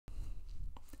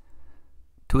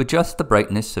To adjust the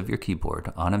brightness of your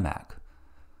keyboard on a Mac,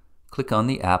 click on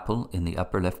the apple in the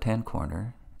upper left-hand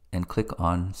corner and click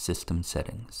on System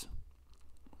Settings.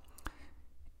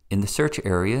 In the search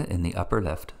area in the upper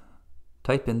left,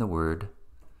 type in the word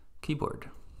keyboard.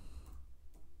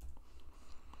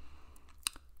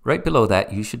 Right below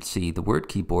that, you should see the word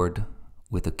keyboard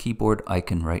with a keyboard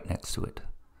icon right next to it.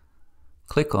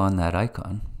 Click on that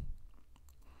icon,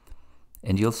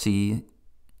 and you'll see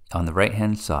on the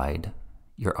right-hand side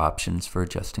your options for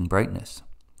adjusting brightness.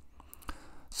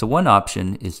 So one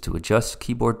option is to adjust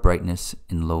keyboard brightness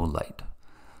in low light.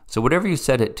 So whatever you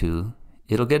set it to,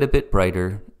 it'll get a bit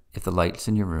brighter if the lights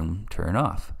in your room turn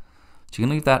off. So you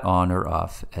can leave that on or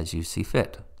off as you see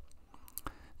fit.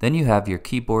 Then you have your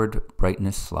keyboard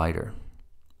brightness slider.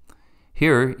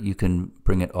 Here you can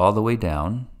bring it all the way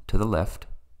down to the left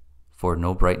for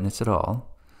no brightness at all,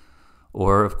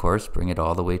 or of course bring it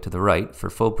all the way to the right for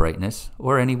full brightness,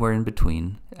 or anywhere in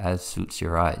between as suits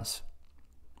your eyes.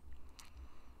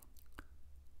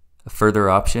 A further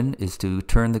option is to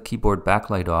turn the keyboard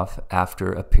backlight off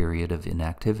after a period of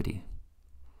inactivity.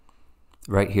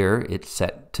 Right here it's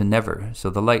set to never, so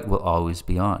the light will always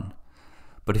be on.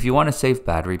 But if you want to save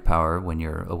battery power when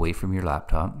you're away from your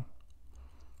laptop,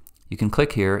 you can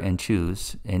click here and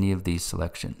choose any of these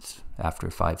selections after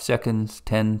 5 seconds,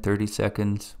 10, 30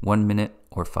 seconds, 1 minute,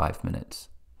 or 5 minutes.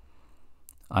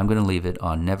 I'm going to leave it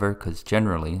on never because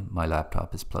generally my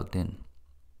laptop is plugged in.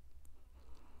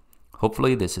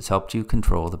 Hopefully this has helped you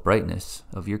control the brightness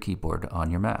of your keyboard on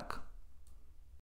your Mac.